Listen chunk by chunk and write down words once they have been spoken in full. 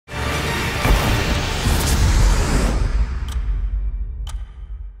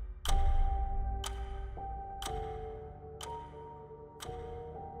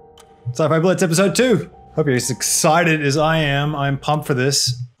Sci-Fi Blitz episode 2. Hope you're as excited as I am. I'm pumped for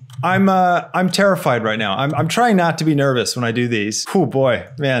this. I'm terrified right now. I'm trying not to be nervous when I do these. Oh boy,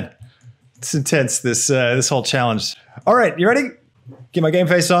 man, it's intense. This whole challenge. All right, you ready? Get my game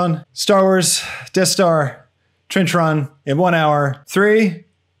face on. Star Wars, Death Star, trench run in 1 hour. 3,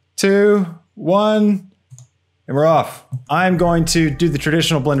 2, 1, and we're off. I'm going to do the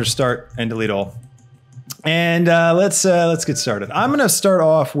traditional Blender start and delete all. And let's get started. I'm gonna start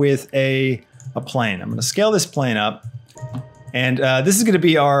off with a plane. I'm gonna scale this plane up, and this is gonna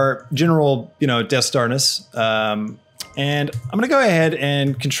be our general, Death Starness. And I'm gonna go ahead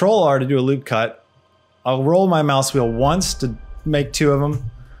and Control R to do a loop cut. I'll roll my mouse wheel once to make 2 of them,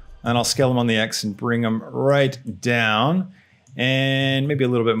 and I'll scale them on the X and bring them right down, and maybe a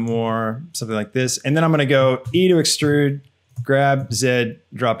little bit more, something like this. And then I'm gonna go E to extrude, grab Z,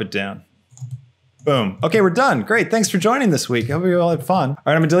 drop it down. Boom. Okay, we're done. Great. Thanks for joining this week. I hope you all had fun. All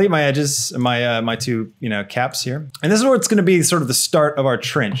right, I'm gonna delete my edges, my 2, caps here. And this is where it's gonna be sort of the start of our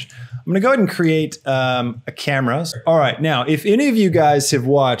trench. I'm gonna go ahead and create a camera. All right, now, if any of you guys have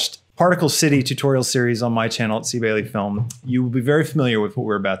watched Particle City tutorial series on my channel at C. Bailey Film, you will be very familiar with what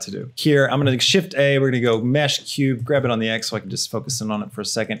we're about to do. Here, I'm gonna Shift A, we're gonna go Mesh Cube, grab it on the X so I can just focus in on it for a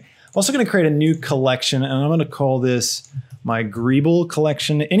second. I'm also gonna create a new collection, and I'm gonna call this my Greeble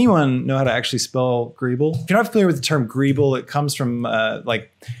collection. Anyone know how to actually spell Greeble? If you're not familiar with the term Greeble, it comes from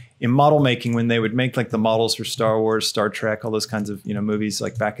like in model making, when they would make like the models for Star Wars, Star Trek, all those kinds of movies,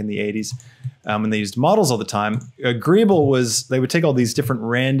 like back in the 80s, when they used models all the time. Greeble was, they would take all these different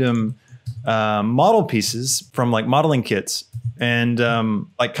random model pieces from like modeling kits and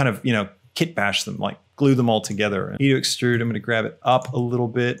like kind of kit bash them, like glue them all together. E to extrude, I'm going to grab it up a little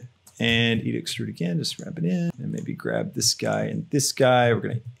bit. And E to extrude again, just wrap it in, and maybe grab this guy and this guy. We're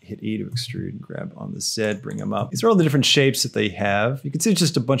gonna hit E to extrude and grab on the Z, bring them up. These are all the different shapes that they have. You can see it's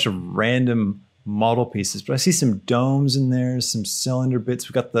just a bunch of random model pieces, but I see some domes in there, some cylinder bits.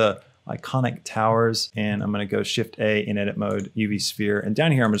 We've got the iconic towers, and I'm gonna go Shift A in edit mode, UV sphere. And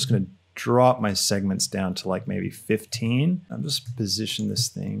down here, I'm just gonna drop my segments down to like maybe 15. I'll just position this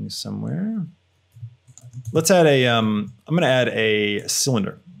thing somewhere. Let's add a, I'm gonna add a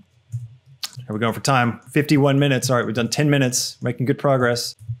cylinder. We're going for time, 51 minutes. All right, we've done 10 minutes, making good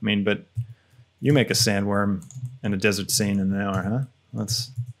progress. I mean, but you make a sandworm in a desert scene in an hour, huh?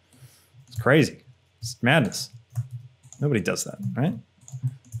 It's crazy. It's madness. Nobody does that, right?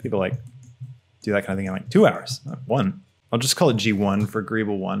 People like do that kind of thing in like 2 hours, not 1. I'll just call it G1 for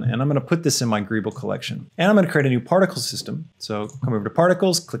Greeble 1, and I'm gonna put this in my Greeble collection. And I'm gonna create a new particle system. So come over to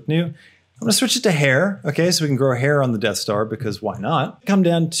particles, click new. I'm gonna switch it to hair, okay, so we can grow hair on the Death Star, because why not? Come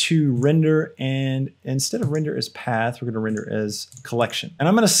down to render, and instead of render as path, we're gonna render as collection. And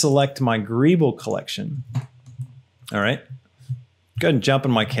I'm gonna select my Greeble collection. All right, go ahead and jump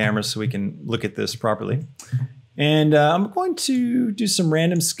in my camera so we can look at this properly. And I'm going to do some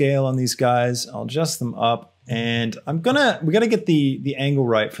random scale on these guys. I'll adjust them up. And we gotta get the angle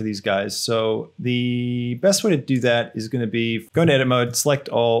right for these guys. So the best way to do that is gonna be go into edit mode, select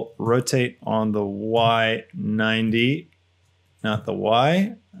all, rotate on the Y 90, not the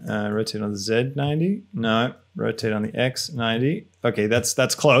Y, rotate on the Z 90, no, rotate on the X 90. Okay,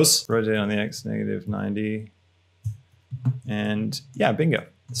 that's close. Rotate on the X negative 90. And yeah, bingo.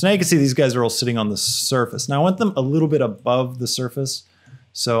 So now you can see these guys are all sitting on the surface. Now I want them a little bit above the surface.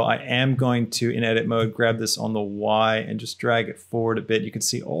 So I am going to, in edit mode, grab this on the Y and just drag it forward a bit. You can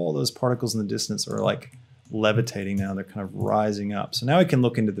see all those particles in the distance are like levitating now. They're kind of rising up. So now I can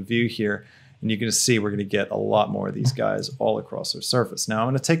look into the view here, and you can see we're going to get a lot more of these guys all across our surface. Now I'm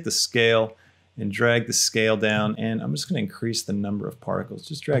going to take the scale and drag the scale down, and I'm just going to increase the number of particles.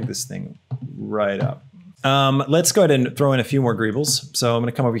 Just drag this thing right up. Let's go ahead and throw in a few more Greebles. So I'm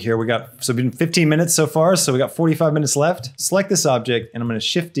gonna come over here. It's been 15 minutes so far, so we got 45 minutes left. Select this object, and I'm gonna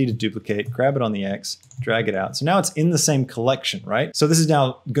Shift D to duplicate, grab it on the X, drag it out. So now it's in the same collection, right? So this is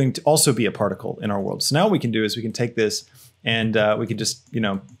now going to also be a particle in our world. So now what we can do is we can take this and we can just,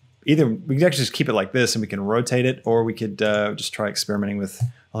 either we can actually just keep it like this and we can rotate it, or we could just try experimenting with,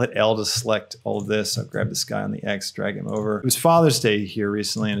 I'll hit L to select all of this. I'll grab this guy on the X, drag him over. It was Father's Day here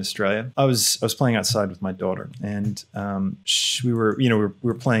recently in Australia. I was playing outside with my daughter, and we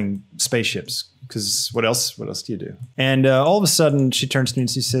were playing spaceships, because what else do you do? And all of a sudden she turns to me and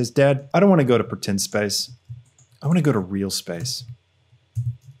she says, "Dad, I don't want to go to pretend space. I want to go to real space."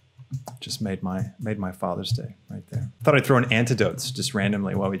 Just made my Father's Day right there. Thought I'd throw in antidotes just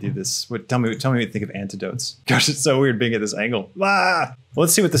randomly while we do this. Tell me what you think of antidotes. Gosh, it's so weird being at this angle. Ah! Well,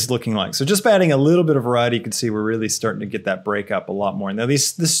 let's see what this is looking like. So just by adding a little bit of variety, you can see we're really starting to get that break up a lot more. Now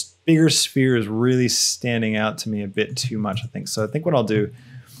this bigger sphere is really standing out to me a bit too much, I think. So I think what I'll do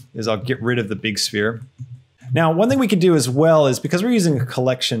is I'll get rid of the big sphere. Now, one thing we can do as well is, because we're using a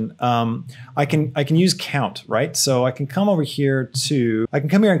collection, I can use count, right? So I can come over here I can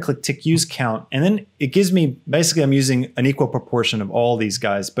come here and click tick use count, and then it gives me, basically I'm using an equal proportion of all these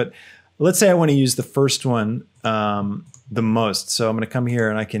guys. But let's say I want to use the first one the most. So I'm going to come here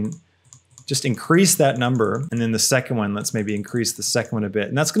and I can just increase that number. And then the second one, let's maybe increase the second one a bit.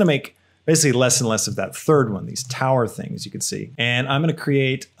 And that's going to make basically less and less of that third one, these tower things you can see. And I'm going to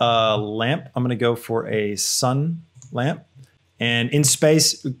create a lamp. I'm going to go for a sun lamp. And in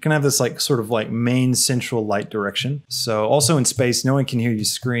space, we can have this like sort of like main central light direction. So also in space, no one can hear you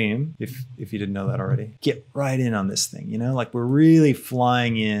scream, if you didn't know that already. Get right in on this thing, you know, like we're really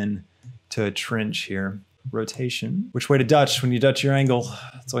flying in to a trench here. Rotation. Which way to Dutch? When you Dutch your angle,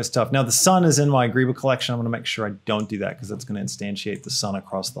 it's always tough. Now the sun is in my Greeble collection. I'm going to make sure I don't do that because that's going to instantiate the sun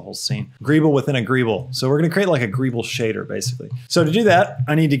across the whole scene. Greeble within a Greeble. So we're going to create like a Greeble shader basically. So to do that,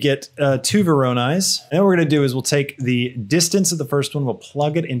 I need to get 2 Veronais. And what we're going to do is we'll take the distance of the first one, we'll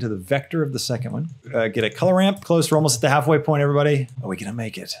plug it into the vector of the second one. Get a color ramp. Close, we're almost at the halfway point, everybody. Are we going to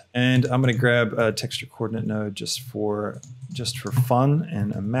make it? And I'm going to grab a texture coordinate node just for fun,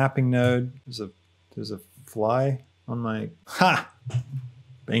 and a mapping node. There's a fly on my,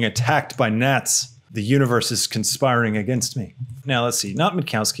 being attacked by gnats. The universe is conspiring against me. Now let's see, not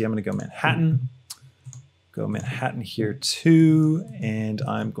Minkowski, I'm gonna go Manhattan. Go Manhattan here too, and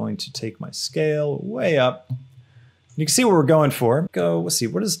I'm going to take my scale way up. You can see what we're going for. Let's see,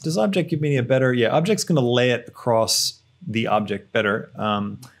 does object give me a better, yeah, object's gonna lay it across the object better.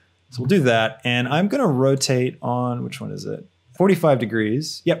 So we'll do that, and I'm gonna rotate on, which one is it? 45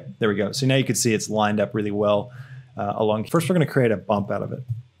 degrees. Yep, there we go. So now you can see it's lined up really well along. First, we're going to create a bump out of it.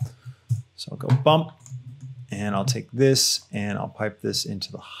 So I'll go bump, and I'll take this, and I'll pipe this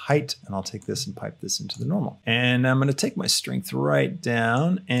into the height, and I'll take this and pipe this into the normal. And I'm going to take my strength right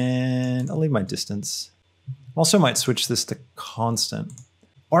down, and I'll leave my distance. Also might switch this to constant.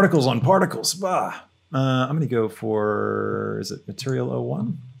 Particles on particles. I'm going to go for, is it material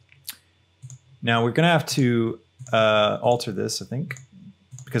 01? Now we're going to have to alter this, I think,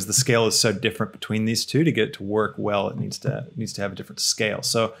 because the scale is so different between these two. To get it to work well, it needs to have a different scale.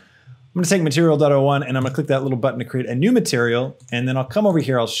 So I'm going to take material.01, and I'm going to click that little button to create a new material, and then I'll come over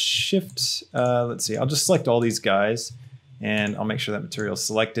here, I'll shift, let's see, I'll just select all these guys, and I'll make sure that material is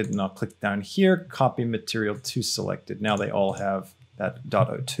selected, and I'll click down here, copy material to selected. Now they all have that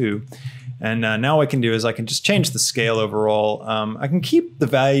 .02. And now what I can do is I can just change the scale overall. I can keep the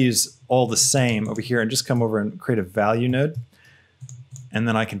values all the same over here and just come over and create a value node. And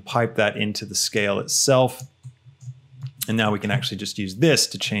then I can pipe that into the scale itself. And now we can actually just use this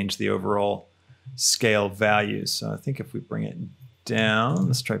to change the overall scale values. So I think if we bring it down,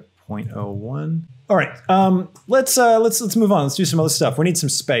 let's try 0.01. All right, let's move on. Let's do some other stuff. We need some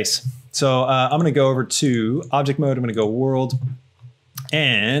space. So I'm going to go over to object mode. I'm going to go world.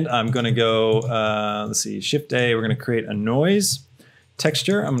 And I'm going to go, let's see, Shift A, we're going to create a noise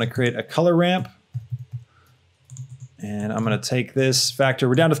texture. I'm going to create a color ramp. And I'm going to take this factor.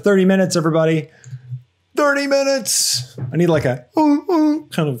 We're down to 30 minutes, everybody. 30 minutes. I need like a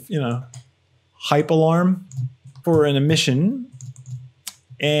kind of, you know, hype alarm for an emission.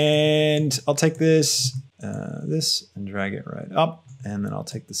 And I'll take this, and drag it right up. And then I'll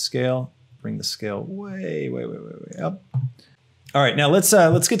take the scale, bring the scale way up. All right, now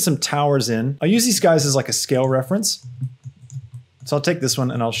let's get some towers in. I'll use these guys as like a scale reference. So I'll take this one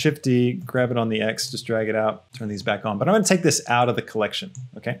and I'll Shift D, grab it on the X, just drag it out, turn these back on. But I'm going to take this out of the collection,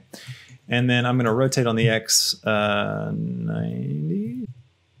 okay? And then I'm going to rotate on the X 90.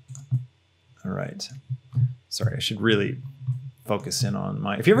 All right. Sorry, I should really focus in on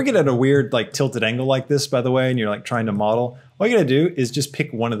my... If you ever get at a weird like tilted angle like this, by the way, and you're like trying to model, all you got to do is just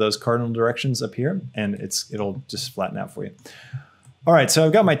pick one of those cardinal directions up here, and it'll just flatten out for you. All right, so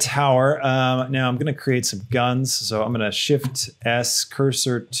I've got my tower. Now I'm going to create some guns. So I'm going to Shift S,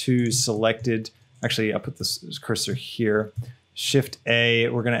 cursor to selected. Actually, I'll put this cursor here. Shift A,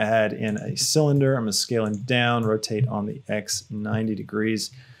 we're going to add in a cylinder. I'm going to scale him down, rotate on the X 90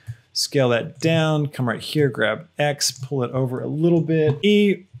 degrees. Scale that down, come right here, grab X, pull it over a little bit.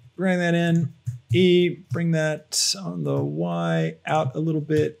 E, bring that in. E, bring that on the Y out a little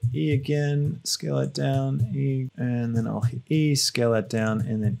bit. E again, scale that down. E, and then I'll hit E, scale that down,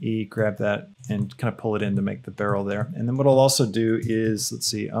 and then E, grab that and kind of pull it in to make the barrel there. And then what I'll also do is, let's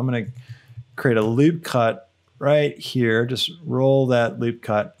see, I'm going to create a loop cut right here. Just roll that loop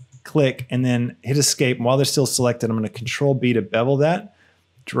cut, click, and then hit escape. And while they're still selected, I'm going to Control B to bevel that.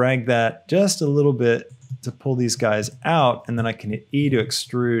 Drag that just a little bit to pull these guys out, and then I can hit E to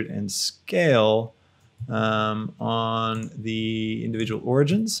extrude and scale on the individual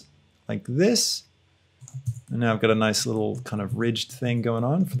origins like this. And now I've got a nice little kind of ridged thing going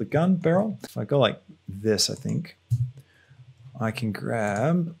on for the gun barrel. If I go like this, I think I can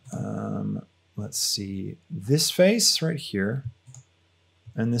grab, let's see, this face right here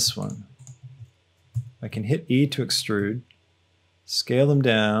and this one. I can hit E to extrude, scale them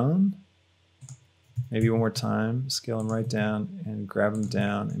down, maybe one more time, scale them right down and grab them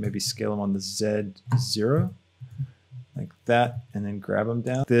down and maybe scale them on the Z0 like that, and then grab them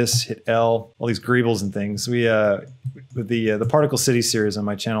down. This, hit L, all these greebles and things. We, with the Particle City series on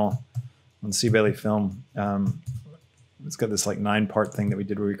my channel on C. Bailey Film, it's got this like 9-part thing that we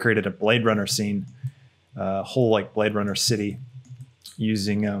did where we created a Blade Runner scene, whole like Blade Runner city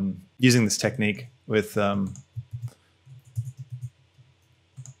using this technique with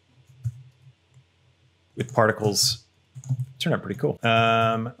particles. Turned out pretty cool.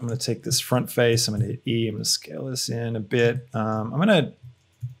 I'm going to take this front face. I'm going to hit E. I'm going to scale this in a bit. I'm going to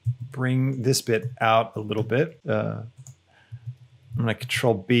bring this bit out a little bit. I'm going to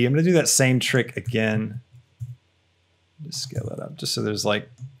Control B. I'm going to do that same trick again. Just scale that up just so there's like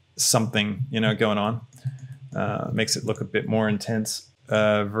something, you know, going on. Makes it look a bit more intense.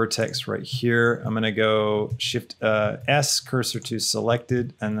 Vertex right here. I'm going to go Shift S, cursor to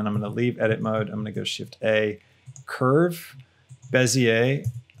selected, and then I'm going to leave edit mode. I'm going to go Shift A, curve, Bezier.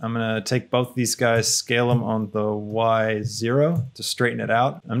 I'm going to take both these guys, scale them on the Y0 to straighten it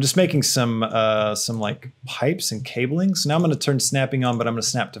out. I'm just making some like pipes and cabling. So now I'm going to turn snapping on, but I'm going to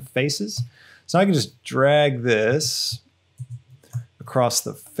snap to faces. So I can just drag this across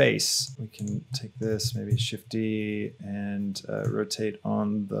the face. We can take this, maybe Shift D and rotate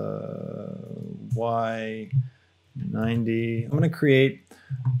on the Y90. I'm going to create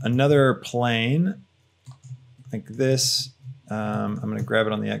another plane like this. I'm going to grab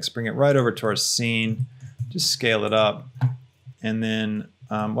it on the X, bring it right over to our scene, just scale it up. And then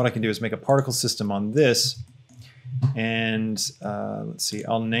what I can do is make a particle system on this. And let's see,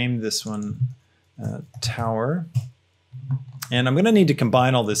 I'll name this one Tower. And I'm going to need to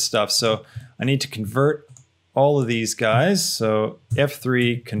combine all this stuff. So I need to convert all of these guys. So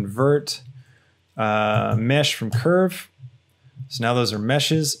F3, convert mesh from curve. So now those are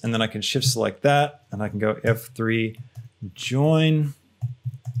meshes. And then I can shift select that. And I can go F3, join.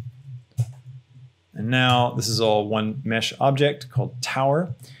 And now this is all one mesh object called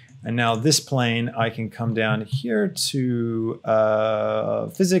Tower. And now this plane, I can come down here to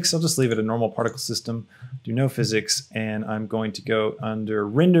physics. I'll just leave it a normal particle system, do no physics, and I'm going to go under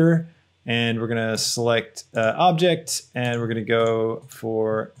render, and we're gonna select object, and we're gonna go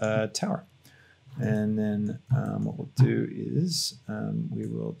for tower. And then what we'll do is we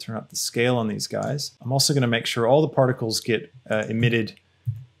will turn up the scale on these guys. I'm also gonna make sure all the particles get emitted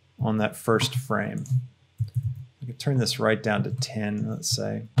on that first frame. I can turn this right down to 10, let's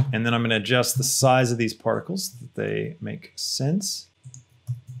say. And then I'm going to adjust the size of these particles so that they make sense.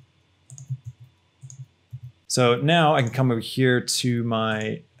 So now I can come over here to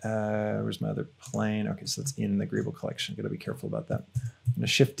my, where's my other plane? Okay, so that's in the Greeble collection. Got to be careful about that. I'm going to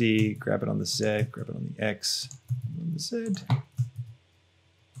Shift D, grab it on the Z, grab it on the X, on the Z.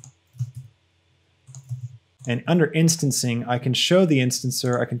 And under instancing, I can show the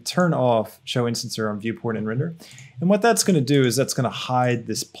instancer. I can turn off show instancer on viewport and render. And what that's going to do is that's going to hide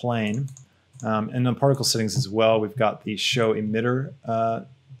this plane. And on particle settings as well, we've got the show emitter,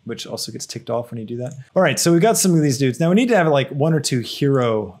 which also gets ticked off when you do that. All right, so we've got some of these dudes. Now we need to have like one or two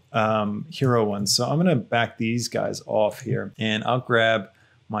hero ones. So I'm going to back these guys off here, and I'll grab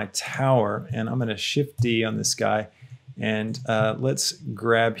my tower, and I'm going to Shift D on this guy. And let's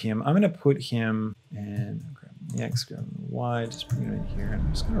grab him. I'm going to put him, and grab the X, grab the Y, just bring it in here. And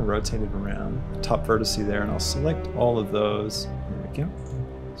I'm just going to rotate it around the top vertice there, and I'll select all of those. There we go.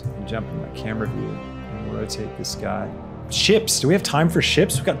 So I can jump in my camera view and rotate this guy. Ships. Do we have time for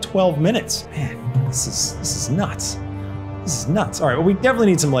ships? We've got 12 minutes. Man, this is nuts. This is nuts. All right, well, we definitely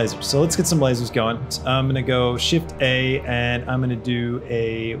need some lasers. So let's get some lasers going. So I'm going to go Shift A, and I'm going to do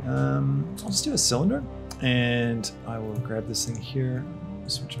a, I'll just do a cylinder. And I will grab this thing here,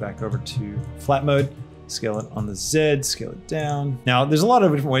 switch back over to flat mode, scale it on the Z, scale it down. Now, there's a lot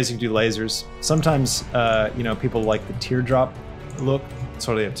of different ways you can do lasers. Sometimes, you know, people like the teardrop look. It's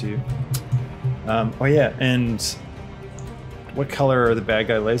totally up to you. Oh yeah, and what color are the bad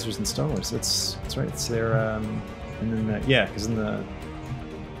guy lasers in Star Wars? That's right. It's their, and then yeah, because then the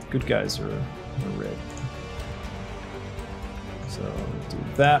good guys are red. So do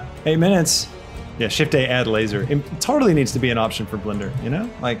that. 8 minutes. Yeah, Shift A, add laser. It totally needs to be an option for Blender, you know?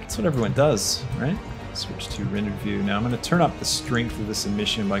 Like, that's what everyone does, right? Switch to rendered view. Now I'm going to turn up the strength of this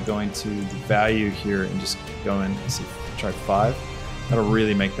emission by going to the value here and just go in. Let's see, try 5. That'll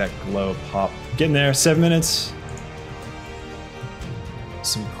really make that glow pop. Getting there, 7 minutes.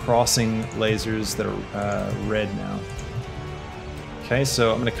 Some crossing lasers that are red now. Okay,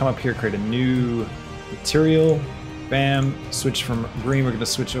 so I'm going to come up here, create a new material. Bam, switch from green, we're going to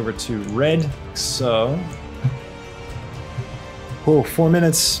switch over to red. So, whoa, 4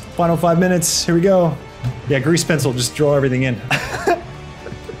 minutes, final 5 minutes, here we go. Yeah, grease pencil, just draw everything in.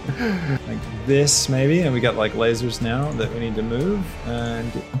 Like this, maybe, and we got like lasers now that we need to move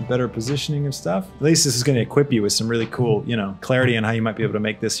and get better positioning of stuff. At least this is going to equip you with some really cool, you know, clarity on how you might be able to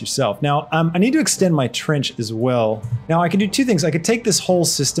make this yourself. Now, I need to extend my trench as well. Now, I can do 2 things. I could take this whole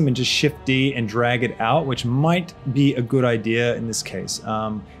system and just Shift D and drag it out, which might be a good idea in this case.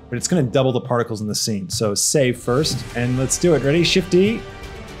 But it's going to double the particles in the scene. So save first, and let's do it. Ready? Shift D.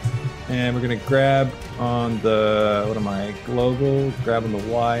 And we're going to grab on the, what am I, global, grab on the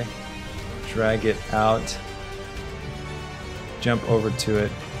Y, drag it out, jump over to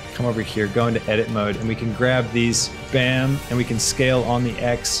it, come over here, go into edit mode, and we can grab these, bam, and we can scale on the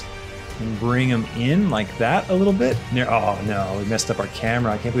X and bring them in like that a little bit. Oh no, we messed up our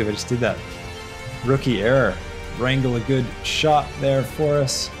camera. I can't believe I just did that. Rookie error. Wrangle a good shot there for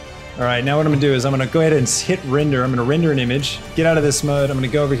us. All right, now what I'm gonna do is I'm gonna go ahead and hit render. I'm gonna render an image, get out of this mode. I'm gonna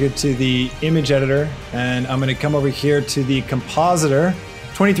go over here to the image editor, and I'm gonna come over here to the compositor.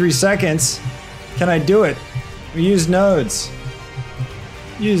 23 seconds. Can I do it? We use nodes.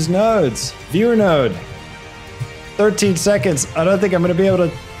 Use nodes. Viewer node. 13 seconds. I don't think I'm gonna be able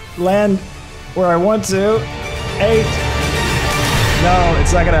to land where I want to. 8. No,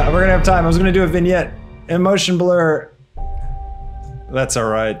 it's not gonna, we're gonna have time. I was gonna do a vignette. And motion blur. That's all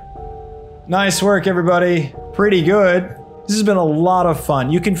right. Nice work, everybody. Pretty good. This has been a lot of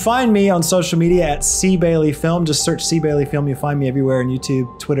fun. You can find me on social media at C Bailey Film. Just search C Bailey Film. You'll find me everywhere on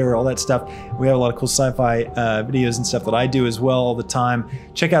YouTube, Twitter, all that stuff. We have a lot of cool sci-fi videos and stuff that I do as well all the time.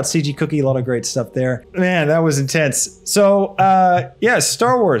 Check out CG Cookie, a lot of great stuff there. Man, that was intense. So, yeah,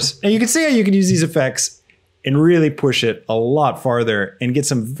 Star Wars. And you can see how you can use these effects and really push it a lot farther and get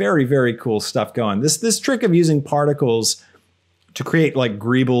some very, very cool stuff going. This trick of using particles to create like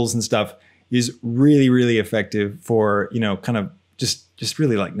greebles and stuff is really, really effective for, you know, kind of just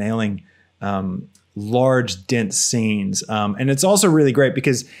really like nailing large, dense scenes. And it's also really great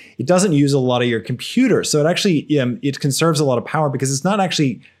because it doesn't use a lot of your computer. So it actually, it conserves a lot of power because it's not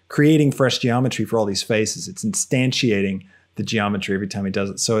actually creating fresh geometry for all these faces. It's instantiating the geometry every time it does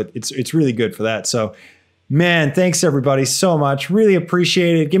it. So it's really good for that. So, man, thanks everybody so much. Really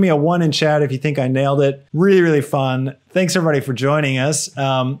appreciate it. Give me a 1 in chat if you think I nailed it. Really, really fun. Thanks everybody for joining us.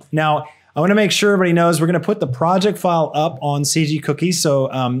 Now, I want to make sure everybody knows we're going to put the project file up on CG Cookie. So,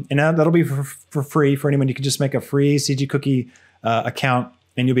 and that'll be for free for anyone. You can just make a free CG Cookie account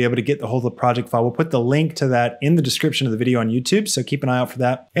and you'll be able to get the whole project file. We'll put the link to that in the description of the video on YouTube. So keep an eye out for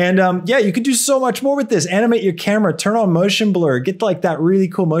that. And yeah, you can do so much more with this. Animate your camera, turn on motion blur, get like that really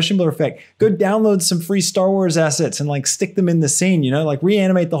cool motion blur effect. Go download some free Star Wars assets and like stick them in the scene, you know, like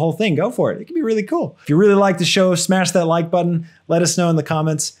reanimate the whole thing. Go for it. It can be really cool. If you really like the show, smash that like button. Let us know in the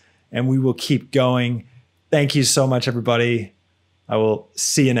comments. And we will keep going. Thank you so much, everybody. I will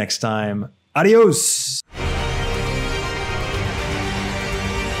see you next time. Adios.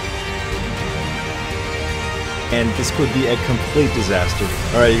 And this could be a complete disaster.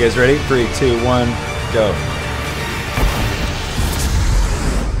 All right, you guys ready? 3, 2, 1, go.